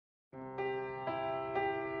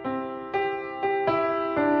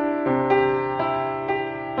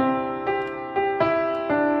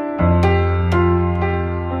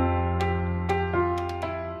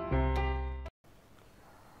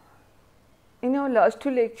In our last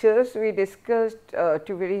two lectures, we discussed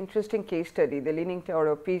two very interesting case study, the Leaning Tower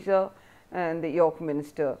of Pisa and the York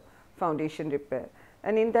Minster foundation repair.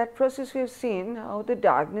 And in that process, we have seen how the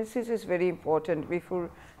diagnosis is very important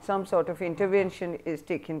before some sort of intervention is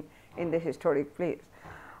taken in the historic place.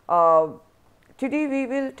 Today, we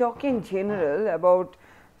will talk in general about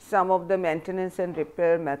some of the maintenance and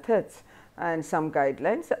repair methods and some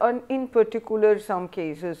guidelines, and in particular some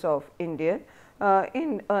cases of India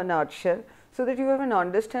in a nutshell, so that you have an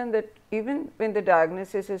understand that even when the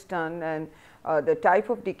diagnosis is done and the type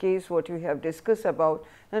of decays what we have discussed about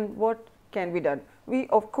and what can be done. We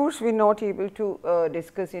of course, we are not able to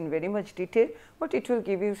discuss in very much detail, but it will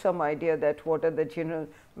give you some idea that what are the general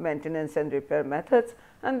maintenance and repair methods,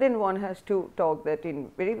 and then one has to talk that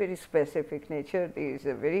in very specific nature there is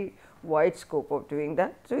a very wide scope of doing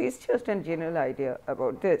that. So, it is just a general idea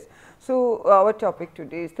about this. So, our topic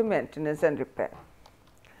today is the maintenance and repair.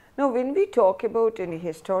 Now, when we talk about any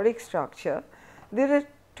historic structure, there are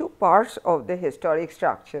two parts of the historic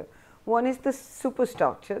structure. One is the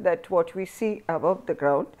superstructure, that what we see above the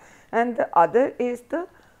ground, and the other is the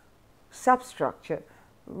substructure,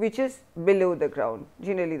 which is below the ground,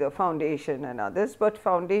 generally the foundation and others, but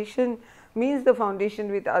foundation means the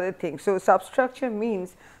foundation with other things. So, substructure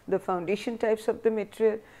means the foundation types of the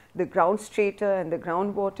material, the ground strata and the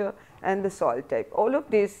groundwater and the soil type. All of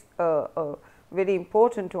these very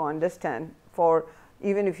important to understand, for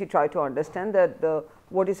even if you try to understand that the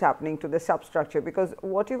what is happening to the substructure, because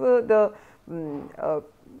whatever the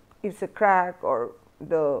if a crack or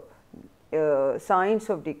the signs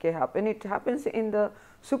of decay happen, it happens in the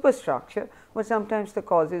superstructure, but sometimes the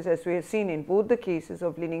causes, as we have seen in both the cases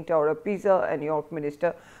of Leaning Tower of Pisa and York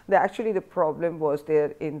Minster, actually the problem was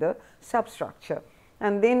there in the substructure.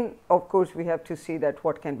 And then of course, we have to see that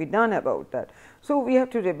what can be done about that. So, we have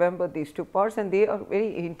to remember these two parts, and they are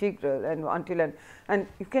very integral, and until and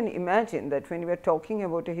you can imagine that when we are talking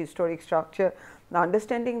about a historic structure,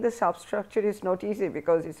 understanding the substructure is not easy,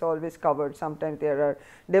 because it is always covered. Sometimes there are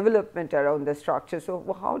development around the structure.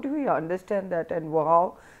 So, how do we understand that, and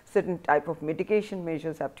how certain type of mitigation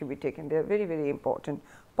measures have to be taken? They are very important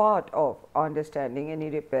part of understanding any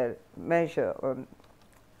repair measure.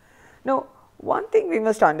 Now, one thing we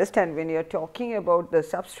must understand when you are talking about the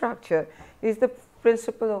substructure is the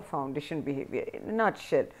principle of foundation behavior in a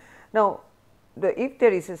nutshell. Now, if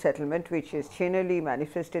there is a settlement which is generally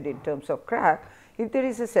manifested in terms of crack, if there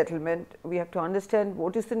is a settlement, we have to understand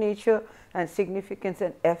what is the nature and significance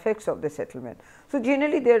and effects of the settlement. So,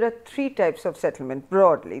 generally there are three types of settlement,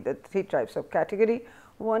 broadly the three types of category.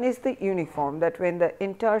 One is the uniform, that when the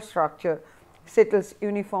entire structure settles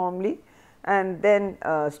uniformly and then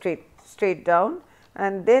straight down,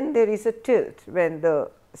 and then there is a tilt when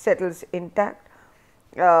the settles intact,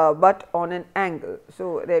 but on an angle.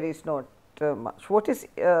 So, there is not much. What is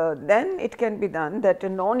then it can be done that a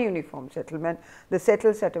non-uniform settlement, the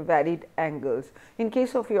settles at a varied angles. In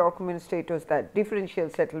case of York Minster, it was that differential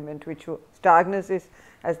settlement which was diagnosed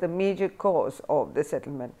as the major cause of the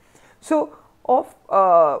settlement. So,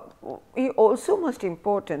 we also must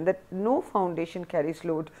important that no foundation carries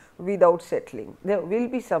load without settling. There will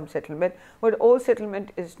be some settlement, but all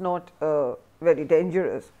settlement is not very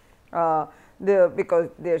dangerous, because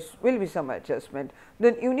there will be some adjustment.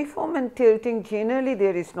 Then uniform and tilting, generally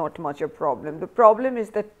there is not much a problem. The problem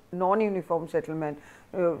is that non-uniform settlement,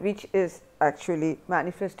 which is actually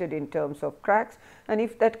manifested in terms of cracks, and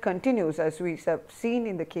if that continues, as we have seen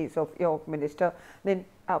in the case of York Minster, then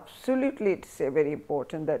absolutely it is very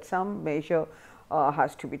important that some measure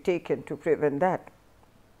has to be taken to prevent that.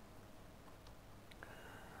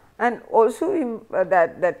 And also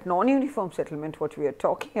that non-uniform settlement what we are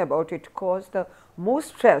talking about, it causes the most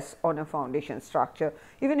stress on a foundation structure.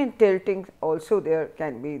 Even in tilting also there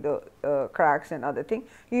can be the cracks and other thing.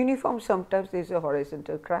 Uniform, sometimes there is a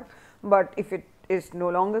horizontal crack, but if it is no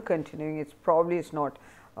longer continuing, it probably is not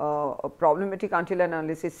problematic until and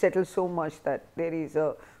unless it settles so much that there is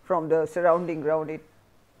a, from the surrounding ground,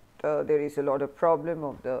 there is a lot of problem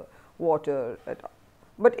of the water.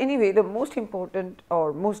 But anyway, the most important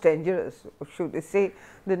or most dangerous, should I say,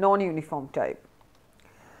 the non-uniform type.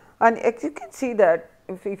 And as you can see that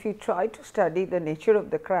if you try to study the nature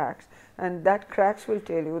of the cracks, and that cracks will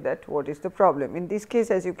tell you that what is the problem. In this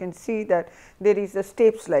case, as you can see that there is a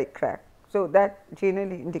steps like crack. So, that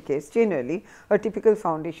generally indicates a typical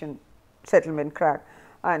foundation settlement crack,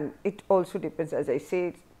 and it also depends, as I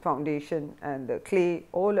say, foundation and the clay,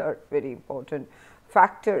 all are very important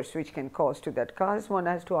factors which can cause to that cause. One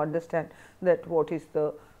has to understand that what is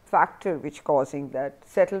the factor which causing that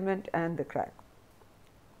settlement and the crack.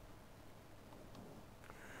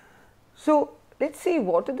 So, let us see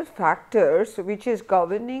what are the factors which is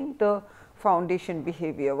governing the foundation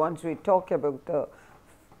behavior once we talk about the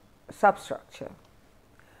substructure.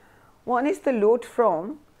 One is the load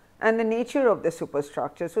from and the nature of the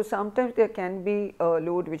superstructure. So, sometimes there can be a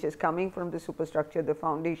load which is coming from the superstructure, the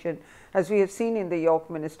foundation, as we have seen in the York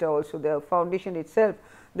Minster also, the foundation itself,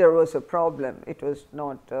 there was a problem. It was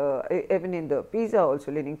not even in the Pisa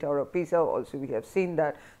also, Leaning Tower of Pisa also, we have seen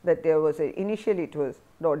that there was initially it was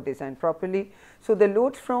not designed properly. So, the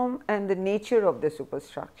load from and the nature of the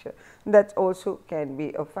superstructure, that also can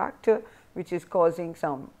be a factor which is causing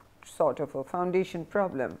some sort of a foundation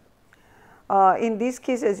problem. In this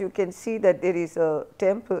case, as you can see that there is a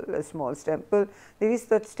temple, a small temple, there is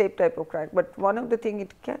that step type of crack, but one of the thing,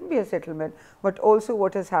 it can be a settlement, but also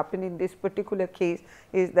what has happened in this particular case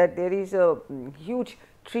is that there is a huge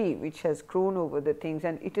tree which has grown over the things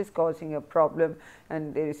and it is causing a problem,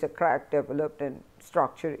 and there is a crack developed and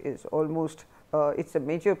structure is almost it is a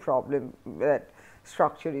major problem that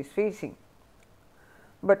structure is facing,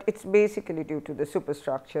 but it is basically due to the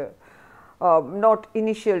superstructure. Not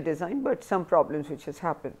initial design, but some problems which has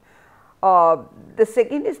happened. The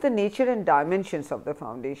second is the nature and dimensions of the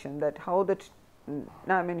foundation, that how the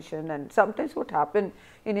dimension, and sometimes what happened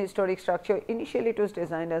in historic structure, initially it was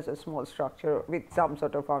designed as a small structure with some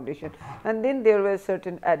sort of foundation, and then there were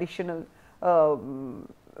certain additional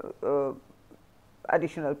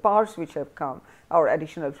parts which have come, or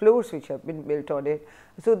additional floors which have been built on it.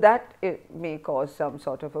 So, that it may cause some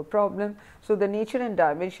sort of a problem. So, the nature and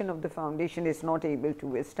dimension of the foundation is not able to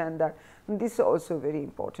withstand that, and this is also a very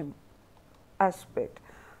important aspect.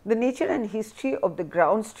 The nature and history of the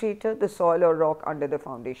ground strata, the soil or rock under the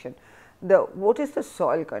foundation. What is the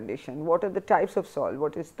soil condition, what are the types of soil,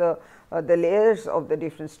 what is the layers of the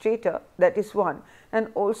different strata, that is one, and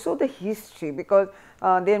also the history, because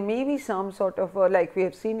there may be some sort of like we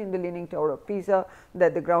have seen in the Leaning Tower of Pisa,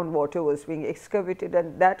 that the groundwater was being excavated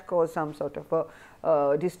and that caused some sort of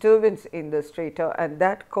a disturbance in the strata, and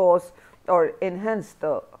that caused or enhanced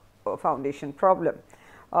the foundation problem.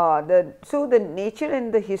 So, the nature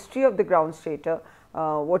and the history of the ground strata,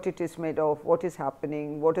 what it is made of, what is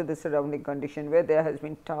happening, what are the surrounding condition, where there has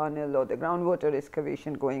been tunnel or the groundwater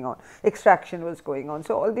excavation going on, extraction was going on.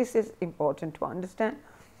 So, all this is important to understand.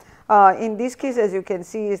 In this case, as you can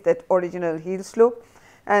see, is that original heel slope,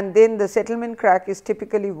 and then the settlement crack is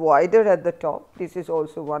typically wider at the top. This is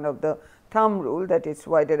also one of the thumb rule, that it's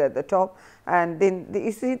wider at the top, and then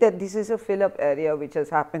you see that this is a fill up area which has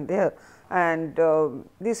happened there, and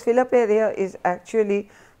this fill up area is actually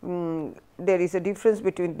there is a difference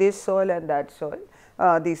between this soil and that soil,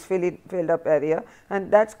 this filled up area, and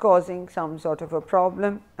that is causing some sort of a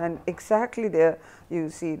problem, and exactly there you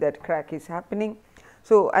see that crack is happening.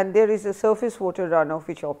 So, and there is a surface water runoff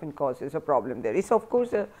which often causes a problem. There is of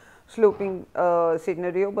course a sloping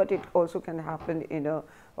scenario, but it also can happen in a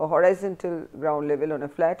horizontal ground level on a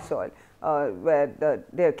flat soil, where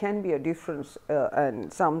there can be a difference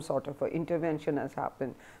and some sort of a intervention has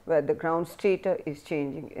happened, where the ground strata is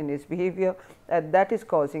changing in its behavior, and that is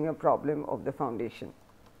causing a problem of the foundation.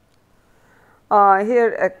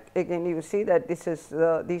 Here again you see that this is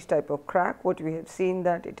this type of crack, what we have seen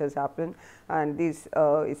that it has happened, and this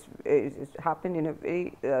is happened in a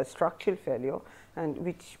very structural failure, and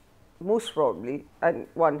which most probably, and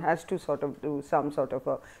one has to sort of do some sort of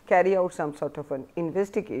a carry out some sort of an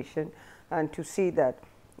investigation and to see that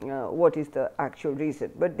what is the actual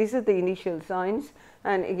reason. But this is the initial signs,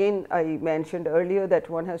 and again I mentioned earlier that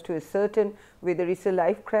one has to ascertain whether it is a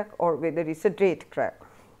live crack or whether it is a dead crack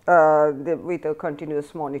with a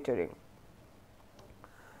continuous monitoring.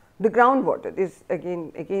 The groundwater, this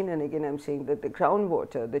again and again I am saying that the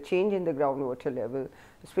groundwater, the change in the groundwater level,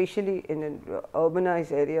 especially in an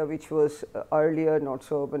urbanized area which was earlier not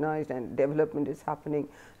so urbanized, and development is happening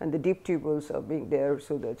and the deep tubules are being there.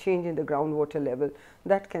 So, the change in the groundwater level,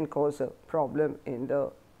 that can cause a problem in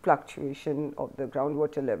the fluctuation of the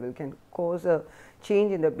groundwater level, can cause a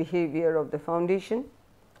change in the behavior of the foundation.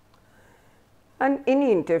 And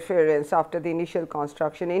any interference after the initial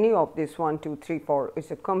construction, any of this 1, 2, 3, 4 is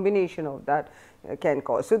a combination of that can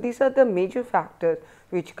cause. So, these are the major factors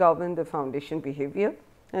which govern the foundation behavior,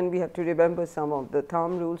 and we have to remember some of the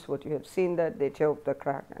thumb rules, what you have seen, that nature of the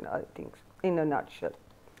crack and other things in a nutshell.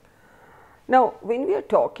 Now, when we are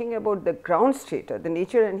talking about the ground strata, the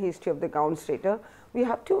nature and history of the ground strata, we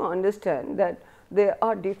have to understand that there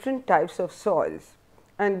are different types of soils,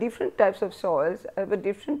 and different types of soils have a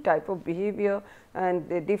different type of behavior and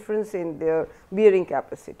the difference in their bearing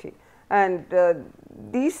capacity, and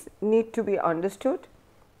these need to be understood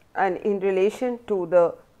and in relation to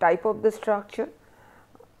the type of the structure,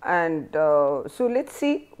 And so, let us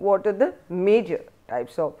see what are the major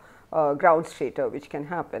types of ground strata which can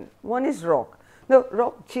happen. One is rock. Now,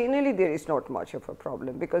 rock generally there is not much of a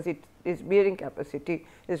problem because its bearing capacity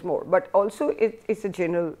is more, but also it is a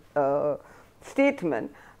general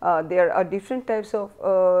statement. There are different types of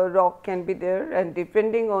rock can be there, and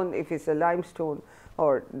depending on if it is a limestone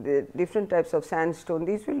or the different types of sandstone,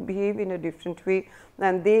 these will behave in a different way,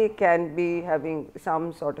 and they can be having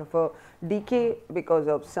some sort of a decay because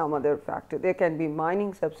of some other factor. There can be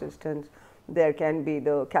mining subsidence, there can be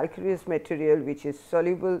the calcareous material which is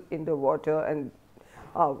soluble in the water, and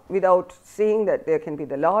without saying that there can be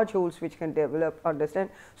the large holes which can develop, understand.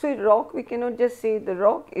 So, rock we cannot just say the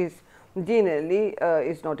rock is generally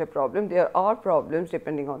is not a problem. There are problems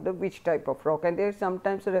depending on the which type of rock, and there is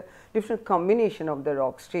sometimes a different combination of the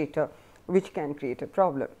rock strata which can create a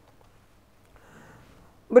problem.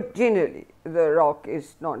 But generally the rock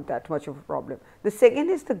is not that much of a problem. The second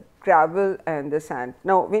is the gravel and the sand.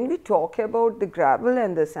 Now, when we talk about the gravel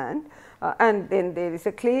and the sand, and then there is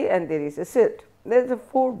a clay and there is a silt. There are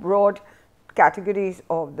four broad categories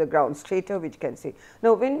of the ground strata which can see.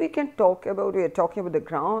 Now, when we can talk about, we are talking about the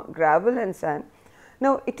gravel and sand.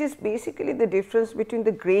 Now, it is basically the difference between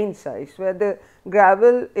the grain size, where the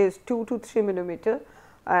gravel is 2 to 3 millimeter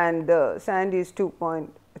and the sand is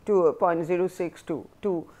 0.06 to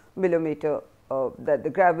 2 millimeter that the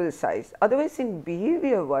gravel size. Otherwise, in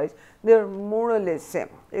behavior wise, they are more or less same.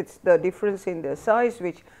 It is the difference in their size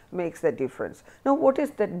which makes the difference. Now, what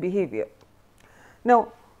is that behavior?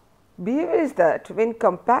 Now, behavior is that when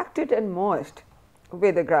compacted and moist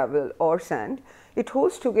with the gravel or sand, it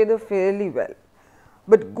holds together fairly well,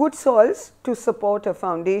 but good soils to support a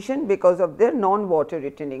foundation because of their non-water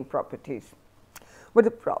retaining properties. But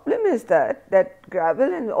the problem is that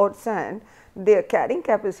gravel and or sand, their carrying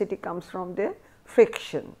capacity comes from their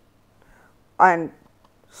friction, and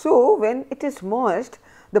so when it is moist,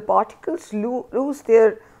 the particles lose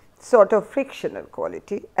their sort of frictional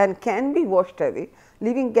quality and can be washed away,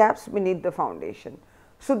 leaving gaps beneath the foundation.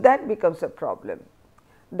 So, that becomes a problem,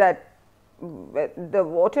 that the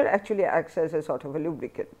water actually acts as a sort of a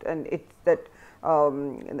lubricant, and it that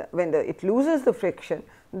when it loses the friction,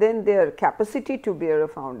 then their capacity to bear a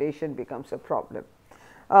foundation becomes a problem.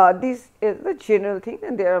 This is the general thing,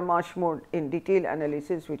 and there are much more in detail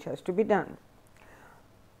analysis which has to be done.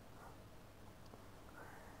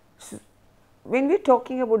 So, when we are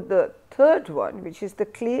talking about the third one, which is the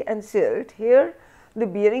clay and silt, here the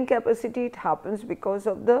bearing capacity, it happens because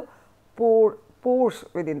of the pores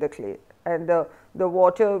within the clay, and the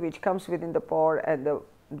water which comes within the pore, and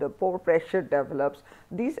the pore pressure develops.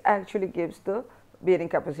 This actually gives the bearing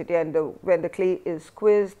capacity, and when the clay is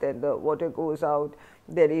squeezed, then the water goes out,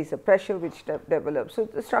 there is a pressure which develops. So,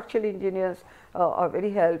 the structural engineers are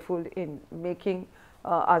very helpful in making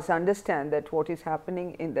us understand that what is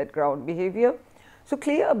happening in that ground behavior. So,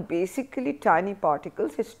 clay are basically tiny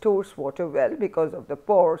particles. It stores water well because of the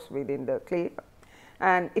pores within the clay,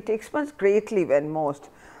 and it expands greatly when moist.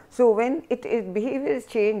 So, when behavior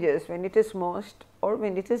changes when it is moist or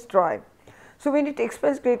when it is dry. So, when it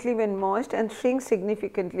expands greatly when moist and shrinks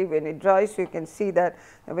significantly when it dries. So, you can see that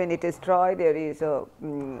when it is dry, there is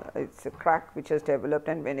it's a crack which has developed,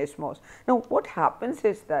 and when it is moist. Now, what happens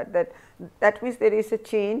is that means there is a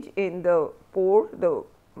change in the pore,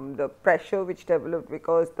 the pressure which developed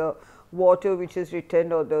because the water which is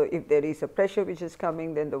retained, or if there is a pressure which is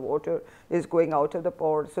coming, then the water is going out of the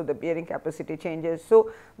pore. So, the bearing capacity changes.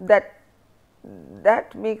 So, that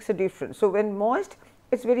makes a difference. So, when moist,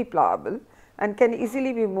 it is very pliable and can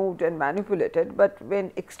easily be moved and manipulated, but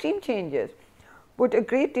when extreme changes put a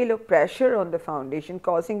great deal of pressure on the foundation,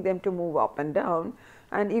 causing them to move up and down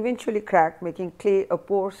and eventually crack, making clay a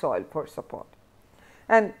poor soil for support.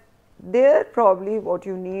 And there probably what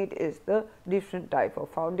you need is the different type of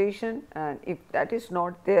foundation, and if that is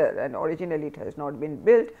not there and originally it has not been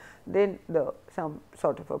built, then some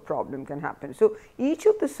sort of a problem can happen. So, each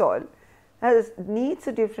of the soil needs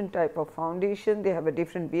a different type of foundation, they have a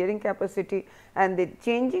different bearing capacity, and the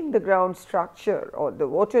changing the ground structure or the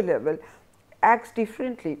water level acts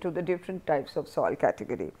differently to the different types of soil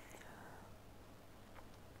category.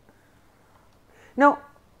 Now,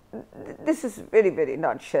 this is very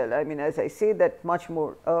nutshell. I mean, as I say, that much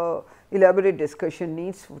more elaborate discussion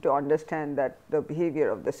needs to understand that the behavior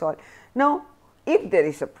of the soil. Now, if there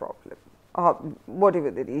is a problem, whatever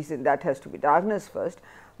the reason, that has to be diagnosed first,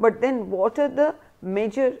 but then what are the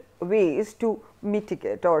major ways to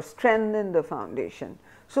mitigate or strengthen the foundation?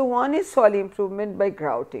 So, one is soil improvement by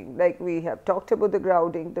grouting, like we have talked about the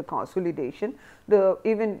grouting, the consolidation.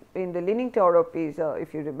 Even in the Leaning Tower of Pisa,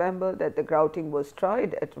 if you remember that the grouting was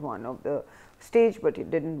tried at one of the stage, but it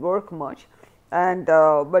did not work much. And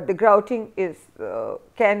but the grouting is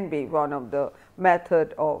can be one of the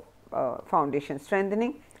method of foundation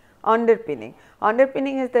strengthening. Underpinning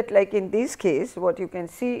is that, like in this case, what you can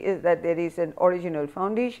see is that there is an original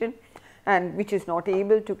foundation and which is not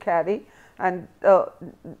able to carry, and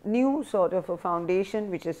new sort of a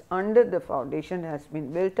foundation which is under the foundation has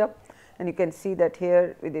been built up. And you can see that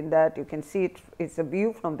here within that you can see it's a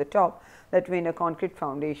view from the top, that when a concrete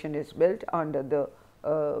foundation is built under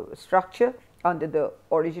the structure, under the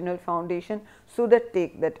original foundation, so that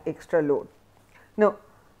take that extra load. Now,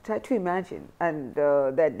 try to imagine and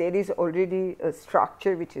that there is already a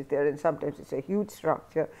structure which is there, and sometimes it is a huge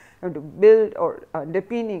structure, and to build or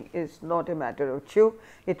underpinning is not a matter of chew.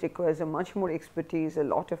 It requires a much more expertise, a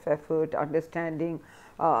lot of effort, understanding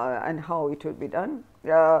and how it will be done.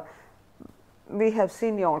 We have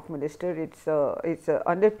seen York Minster, it's a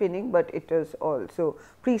underpinning, but it is also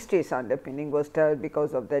pre-stress underpinning was done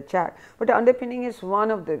because of the jack, but underpinning is one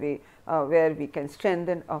of the way where we can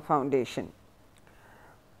strengthen a foundation.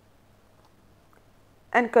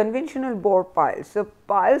 And conventional bore piles. So,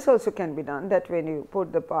 piles also can be done, that when you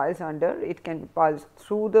put the piles under, it can be piles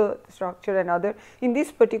through the structure and other. In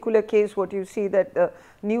this particular case, what you see that the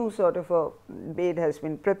new sort of a bed has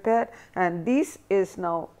been prepared, and this is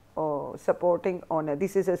now supporting on a,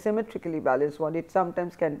 this is a symmetrically balanced one. It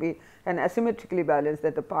sometimes can be an asymmetrically balanced,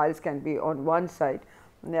 that the piles can be on one side,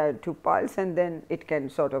 two piles, and then it can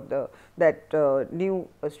sort of new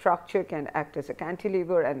structure can act as a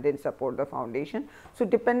cantilever and then support the foundation. So,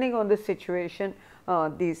 depending on the situation,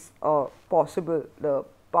 these possible, the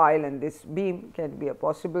pile and this beam can be a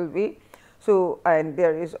possible way. So, and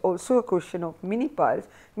there is also a question of mini piles.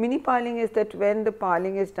 Mini piling is that when the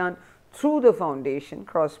piling is done through the foundation,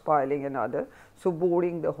 cross piling and other. So,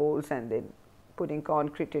 boring the holes and then putting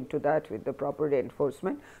concrete into that with the proper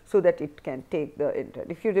reinforcement, so that it can take the enter.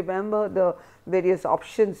 If you remember the various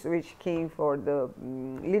options which came for the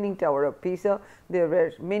Leaning Tower of Pisa, there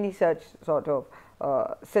were many such sort of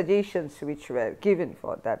suggestions which were given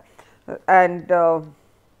for that. And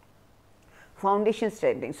foundation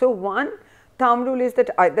strengthening. So, one thumb rule is that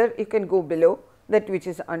either you can go below that which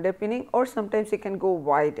is underpinning, or sometimes you can go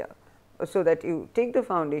wider, so that you take the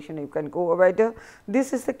foundation, you can go wider.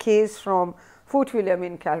 This is the case from Fort William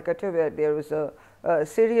in Calcutta, where there was a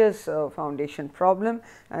serious foundation problem,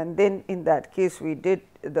 and then in that case we did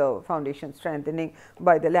the foundation strengthening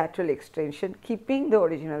by the lateral extension, keeping the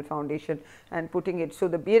original foundation and putting it. So,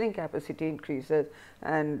 the bearing capacity increases,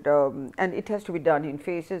 and it has to be done in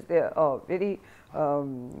phases. They are very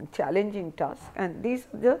challenging task, and these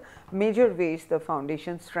are the major ways the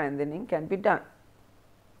foundation strengthening can be done.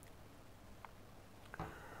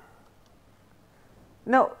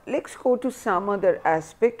 Now, let us go to some other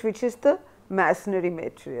aspect, which is the masonry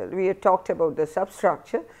material. We have talked about the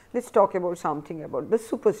substructure, let us talk about something about the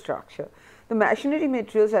superstructure. The masonry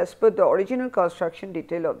materials, as per the original construction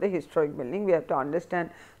detail of the historic building, we have to understand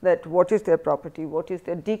that what is their property, what is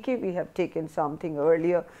their decay. We have taken something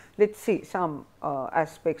earlier, let us see some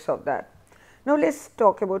aspects of that. Now, let us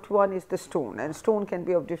talk about one is the stone, and stone can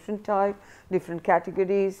be of different type, different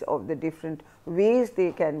categories, of the different ways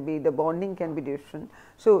they can be, the bonding can be different.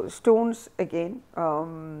 So, stones again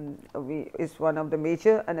is one of the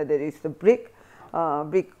major, another is the brick.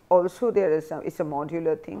 Brick also there is it's a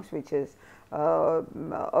modular things, which is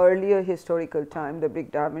earlier historical time the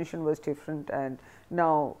brick dimension was different, and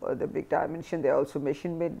now the brick dimension they are also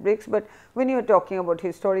machine made bricks. But when you are talking about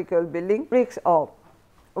historical building, bricks are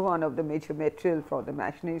one of the major material for the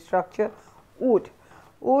masonry structure. Wood,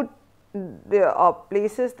 there are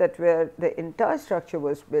places that where the entire structure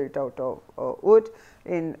was built out of wood.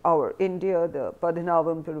 In our India, the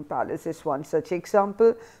Padmanabhapuram Palace is one such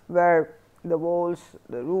example, where the walls,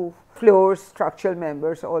 the roof, floors, structural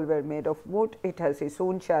members all were made of wood. It has its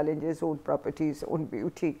own challenges, own properties, own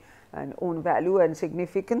beauty and own value and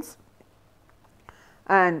significance.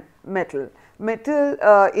 And metal. Metal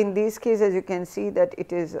in this case, as you can see that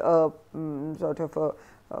it is a sort of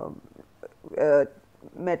a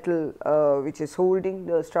metal which is holding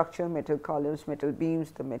the structure, metal columns, metal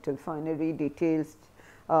beams, the metal finery details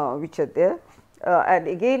which are there. And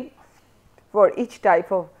again, for each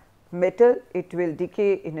type of metal it will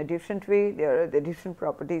decay in a different way, there are the different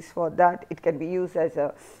properties for that. It can be used as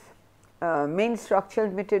a main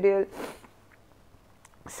structural material.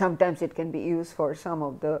 Sometimes it can be used for some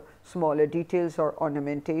of the smaller details or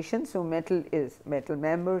ornamentation. So, metal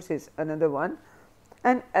members is another one.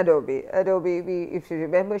 And adobe, if you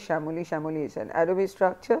remember Chamouli is an adobe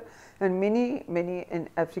structure, and many in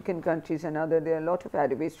African countries and other there are a lot of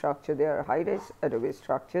adobe structure, there are high rise adobe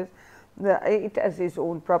structures. It has its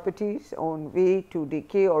own properties, own way to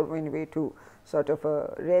decay or own way to sort of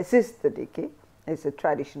resist the decay. It's a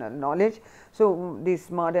traditional knowledge. So, this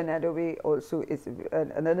mud and adobe also is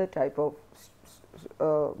another type of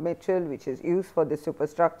material which is used for the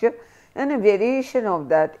superstructure, and a variation of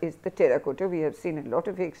that is the terracotta. We have seen a lot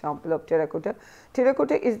of example of terracotta.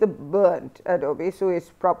 Terracotta is the burnt adobe. So, its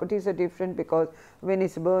properties are different because when it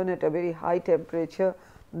is burned at a very high temperature,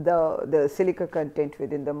 the silica content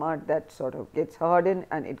within the mud that sort of gets hardened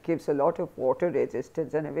and it gives a lot of water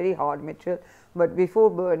resistance and a very hard material, but before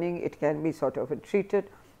burning it can be sort of treated,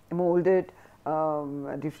 molded,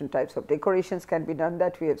 different types of decorations can be done,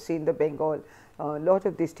 that we have seen the Bengal, a lot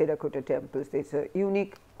of these terracotta temples, there is a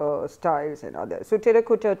unique styles and others. So,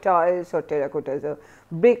 terracotta tiles or terracotta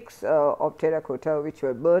bricks of terracotta which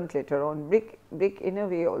were burnt later on, brick in a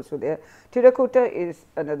way also there. Terracotta is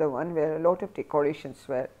another one where a lot of decorations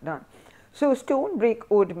were done. So, stone, brick,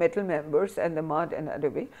 wood, metal members and the mud and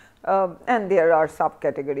adobe, and there are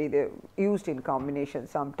subcategory, they are used in combination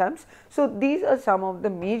sometimes. So, these are some of the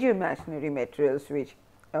major masonry materials which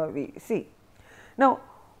we see. Now,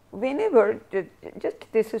 whenever, just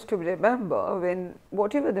this is to remember, when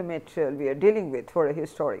whatever the material we are dealing with for a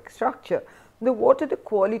historic structure, what are the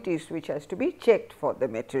qualities which has to be checked for the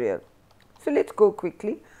material. So, let us go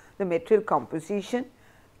quickly. The material composition,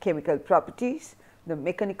 chemical properties, the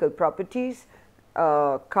mechanical properties,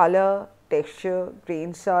 color, texture,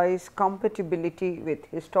 grain size, compatibility with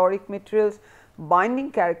historic materials,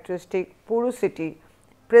 binding characteristic, porosity,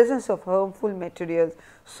 presence of harmful materials,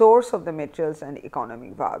 source of the materials and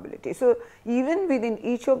economic viability. So, even within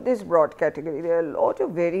each of these broad category there are a lot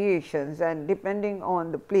of variations, and depending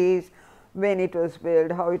on the place, when it was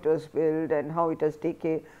built, how it was built and how it has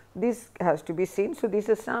decayed, this has to be seen. So, these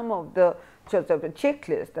are some of the sort of a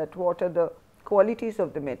checklist, that what are the qualities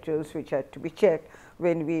of the materials which had to be checked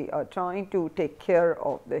when we are trying to take care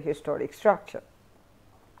of the historic structure.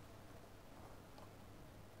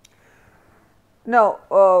 Now,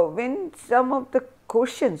 when some of the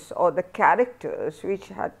questions or the characters which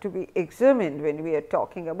had to be examined when we are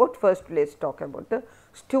talking about, first let us talk about the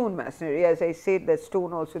stone masonry. As I said, that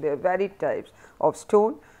stone also there are varied types of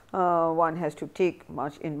stone, one has to take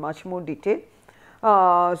much more detail.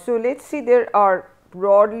 So, let us see, there are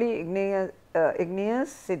broadly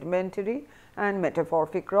igneous, sedimentary and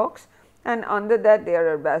metamorphic rocks, and under that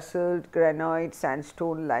there are basalt, granite,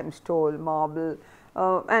 sandstone, limestone, marble,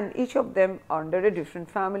 and each of them under a different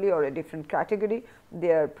family or a different category,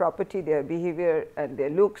 their property, their behavior and their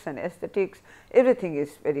looks and aesthetics, everything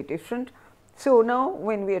is very different. So, now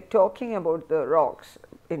when we are talking about the rocks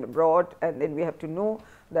in broad, and then we have to know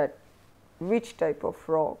that which type of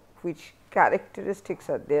rock, which characteristics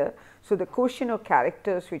are there. So, the question of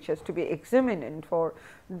characters which has to be examined for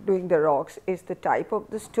doing the rocks is the type of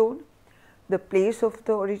the stone, the place of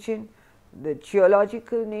the origin, the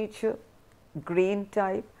geological nature, grain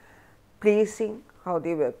type, placing, how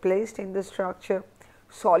they were placed in the structure,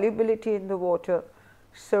 solubility in the water,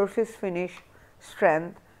 surface finish,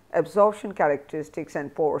 strength, absorption characteristics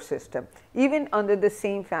and pore system. Even under the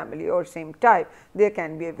same family or same type, there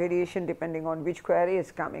can be a variation depending on which quarry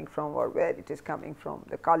is coming from or where it is coming from,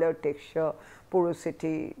 the color, texture,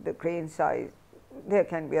 porosity, the grain size, there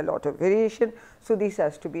can be a lot of variation. So, this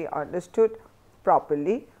has to be understood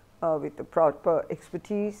properly with the proper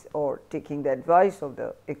expertise or taking the advice of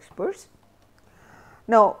the experts.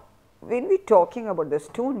 Now, when we talking about the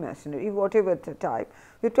stone masonry, whatever the type,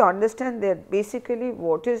 we have to understand that basically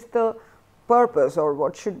what is the purpose or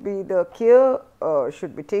what should be the care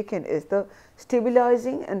should be taken is the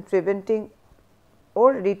stabilizing and preventing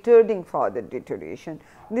or retarding further deterioration.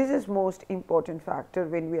 This is most important factor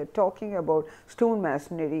when we are talking about stone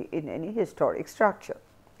masonry in any historic structure.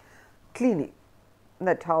 Cleaning,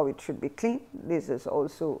 that how it should be cleaned, this is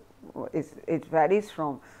also it varies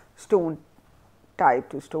from stone type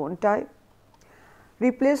to stone type.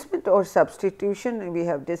 Replacement or substitution, we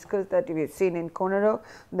have discussed that, we have seen in Konarak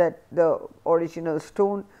that the original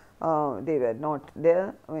stone they were not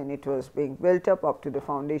there when it was being built up to the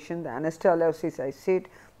foundation. The anastylosis, I said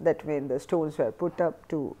that when the stones were put up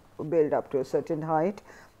to build up to a certain height,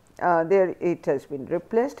 there it has been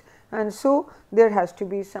replaced, and so there has to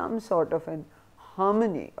be some sort of an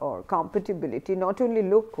harmony or compatibility, not only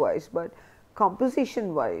look wise, but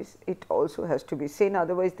composition wise it also has to be seen,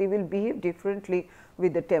 otherwise they will behave differently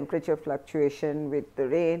with the temperature fluctuation, with the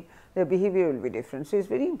rain, their behavior will be different. So, it is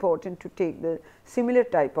very important to take the similar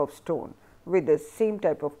type of stone with the same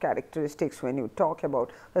type of characteristics when you talk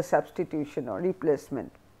about a substitution or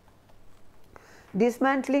replacement.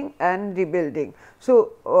 dismantling and rebuilding.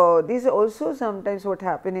 So, this is also sometimes what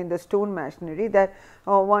happen in the stone masonry, that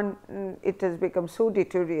it has become so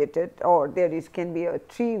deteriorated, or there is can be a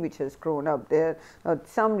tree which has grown up there,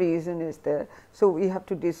 some reason is there. So, we have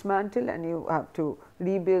to dismantle and you have to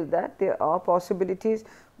rebuild that. There are possibilities,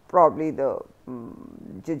 probably the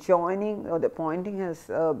joining or the pointing has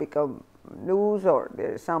become loose, or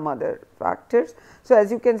there are some other factors. So,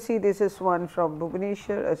 as you can see, this is one from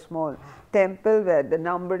Bhubaneswar, a small temple where the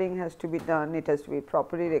numbering has to be done, it has to be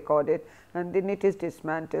properly recorded, and then it is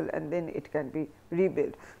dismantled and then it can be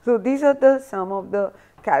rebuilt. So, these are the some of the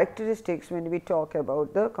characteristics when we talk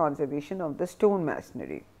about the conservation of the stone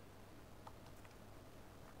masonry.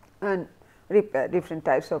 And repair, different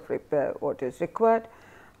types of repair, what is required.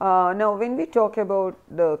 Now, when we talk about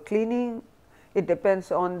the cleaning, it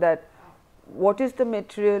depends on that what is the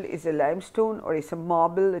material, is a limestone or is a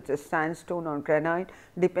marble, it is a sandstone or granite,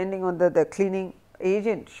 depending on the cleaning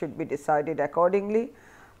agent should be decided accordingly.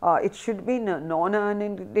 It should be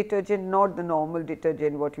non-ironing detergent, not the normal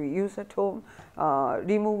detergent what we use at home.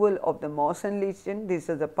 Removal of the moss and lichen, this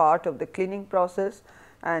is a part of the cleaning process.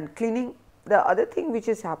 And cleaning, the other thing which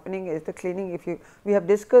is happening is the cleaning, if you we have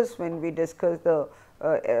discussed when we discussed the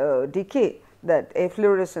decay, that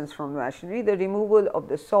efflorescence from masonry, the removal of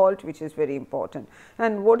the salt, which is very important.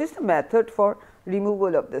 And what is the method for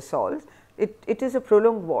removal of the salt? It is a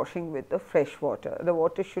prolonged washing with the fresh water. The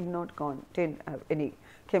water should not contain any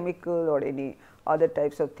chemical or any other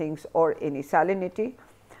types of things or any salinity,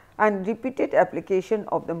 and repeated application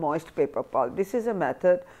of the moist paper pulp. This is a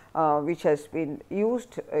method which has been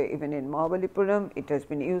used even in Mahabalipuram. It has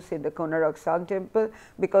been used in the Konark Sun Temple,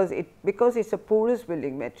 because it is a porous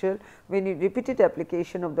building material. When you repeated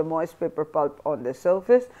application of the moist paper pulp on the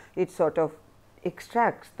surface, it sort of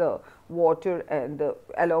extracts the water and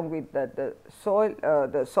along with that the soil,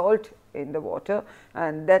 the salt in the water,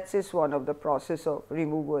 and that is one of the process of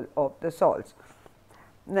removal of the salts.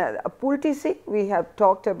 Now, poulticing, we have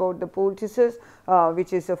talked about the poultices,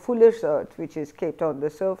 which is a fuller's earth which is kept on the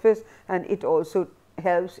surface, and it also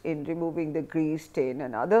helps in removing the grease, stain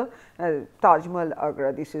and other. Taj Mahal,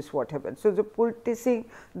 Agra, this is what happens. So, the poulticing,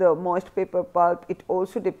 the moist paper pulp, it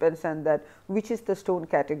also depends on that which is the stone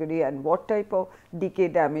category and what type of decay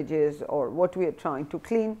damages or what we are trying to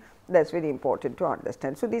clean, that is very important to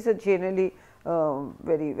understand. So, these are generally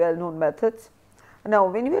very well known methods. Now,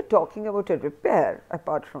 when we are talking about a repair,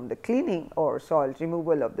 apart from the cleaning or soil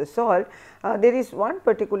removal of the soil, there is one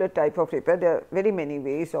particular type of repair. There are very many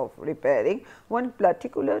ways of repairing. One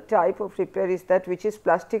particular type of repair is that which is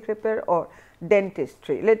plastic repair or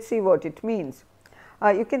dentistry. Let us see what it means.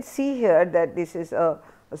 You can see here that this is a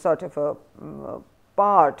sort of a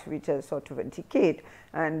part which has sort of decayed,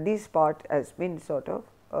 and this part has been sort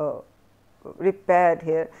of repaired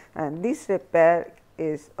here, and this repair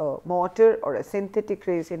is a mortar or a synthetic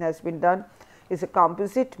resin has been done, is a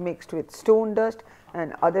composite mixed with stone dust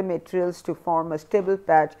and other materials to form a stable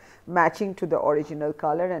patch matching to the original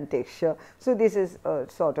color and texture. So, this is a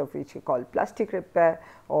sort of which you call plastic repair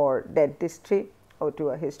or dentistry, or to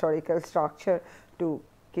a historical structure to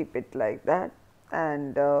keep it like that,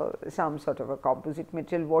 and some sort of a composite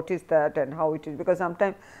material. What is that and how it is, because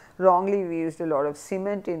sometimes wrongly we used a lot of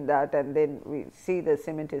cement in that, and then we see the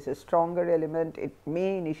cement is a stronger element. It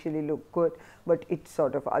may initially look good, but it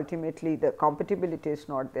sort of ultimately the compatibility is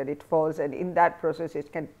not there, it falls, and in that process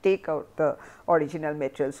it can take out the original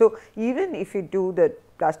material. So, even if you do the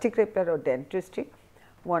plastic repair or dentistry,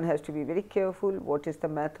 one has to be very careful what is the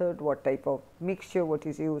method, what type of mixture what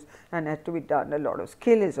is used, and has to be done. A lot of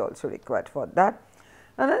skill is also required for that.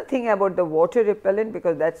 Another thing about the water repellent,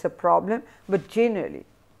 because that is a problem, but generally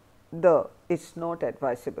it's not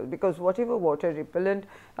advisable, because whatever water repellent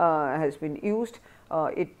has been used,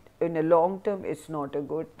 it in a long term is not a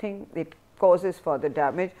good thing, it causes further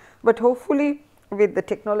damage. But hopefully with the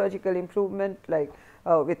technological improvement, like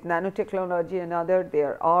with nanotechnology and other,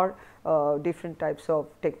 there are different types of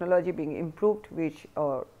technology being improved, which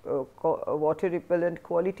water repellent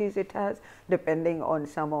qualities it has, depending on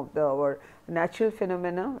some of our natural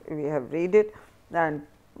phenomena we have read it, and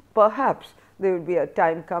perhaps there will be a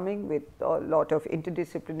time coming with a lot of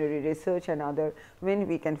interdisciplinary research and other, when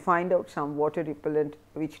we can find out some water repellent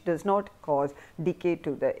which does not cause decay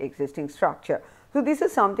to the existing structure. So, this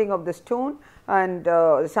is something of the stone, and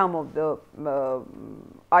some of the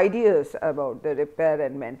ideas about the repair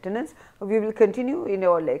and maintenance. We will continue in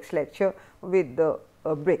our next lecture with the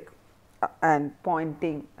brick and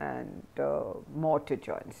pointing and mortar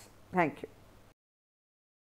joints. Thank you.